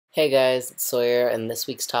Hey guys, it's Sawyer, and this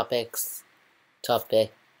week's topics, I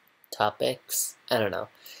don't know,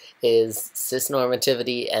 is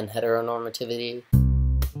cisnormativity and heteronormativity.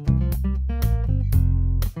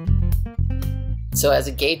 So as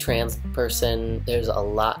a gay trans person, there's a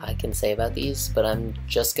lot I can say about these, but I'm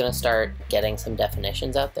just gonna start getting some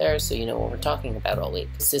definitions out there so you know what we're talking about all week.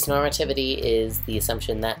 Cisnormativity is the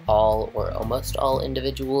assumption that all or almost all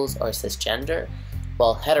individuals are cisgender,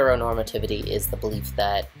 while heteronormativity is the belief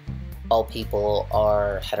that all people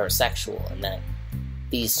are heterosexual and that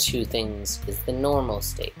these two things is the normal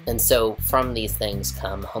state. And so from these things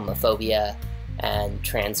come homophobia and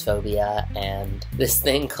transphobia and this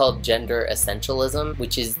thing called gender essentialism,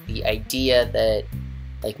 which is the idea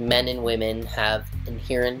that men and women have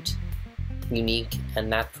inherent, unique, and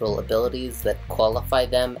natural abilities that qualify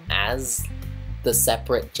them as the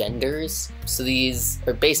separate genders. So these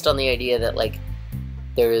are based on the idea that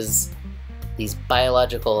there's these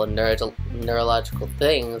biological and neurological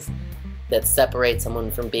things that separate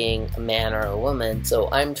someone from being a man or a woman. So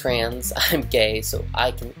I'm trans, I'm gay, so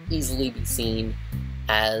I can easily be seen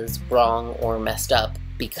as wrong or messed up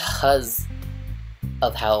because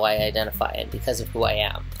of how I identify and because of who I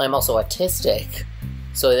am. I'm also autistic,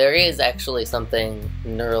 so there is actually something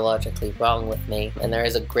neurologically wrong with me, and there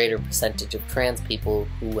is a greater percentage of trans people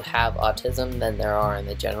who have autism than there are in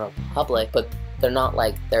the general public, but they're not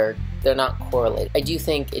they're not correlated. I do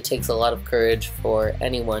think it takes a lot of courage for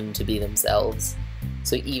anyone to be themselves.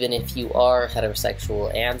 So even if you are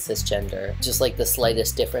heterosexual and cisgender, just the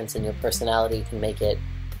slightest difference in your personality can make it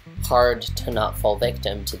hard to not fall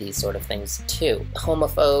victim to these sort of things too.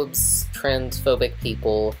 Homophobes, transphobic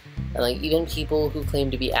people, and even people who claim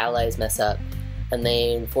to be allies mess up, and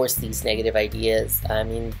they enforce these negative ideas. I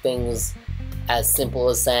mean, things as simple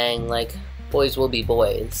as saying boys will be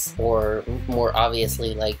boys, or more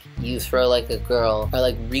obviously you throw like a girl,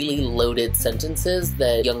 are really loaded sentences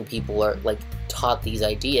that young people are taught these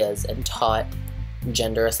ideas and taught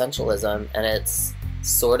gender essentialism, and it's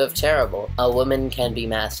sort of terrible. A woman can be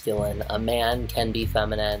masculine, a man can be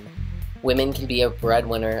feminine, women can be a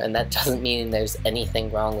breadwinner, and that doesn't mean there's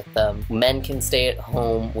anything wrong with them. Men can stay at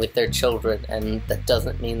home with their children, and that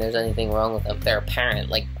doesn't mean there's anything wrong with them. They're a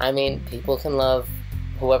parent. I mean, people can love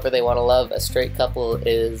whoever they want to love. A straight couple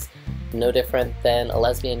is no different than a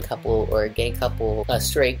lesbian couple or a gay couple. A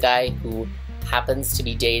straight guy who happens to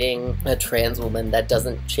be dating a trans woman, that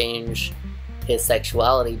doesn't change his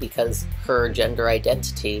sexuality because her gender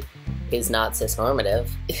identity is not cisnormative.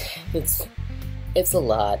 It's a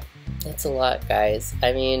lot. It's a lot, guys.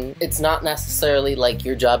 I mean, it's not necessarily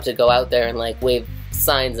your job to go out there and wave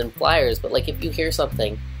signs and flyers, but if you hear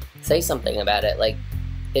something, say something about it.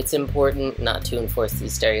 It's important not to enforce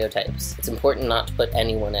these stereotypes. It's important not to put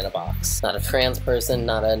anyone in a box. Not a trans person,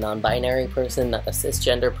 not a non-binary person, not a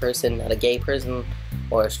cisgender person, not a gay person,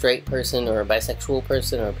 or a straight person, or a bisexual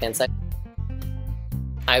person, or a pansexual.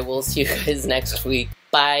 I will see you guys next week.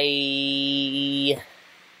 Bye!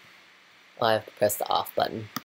 Well, I have to press the off button.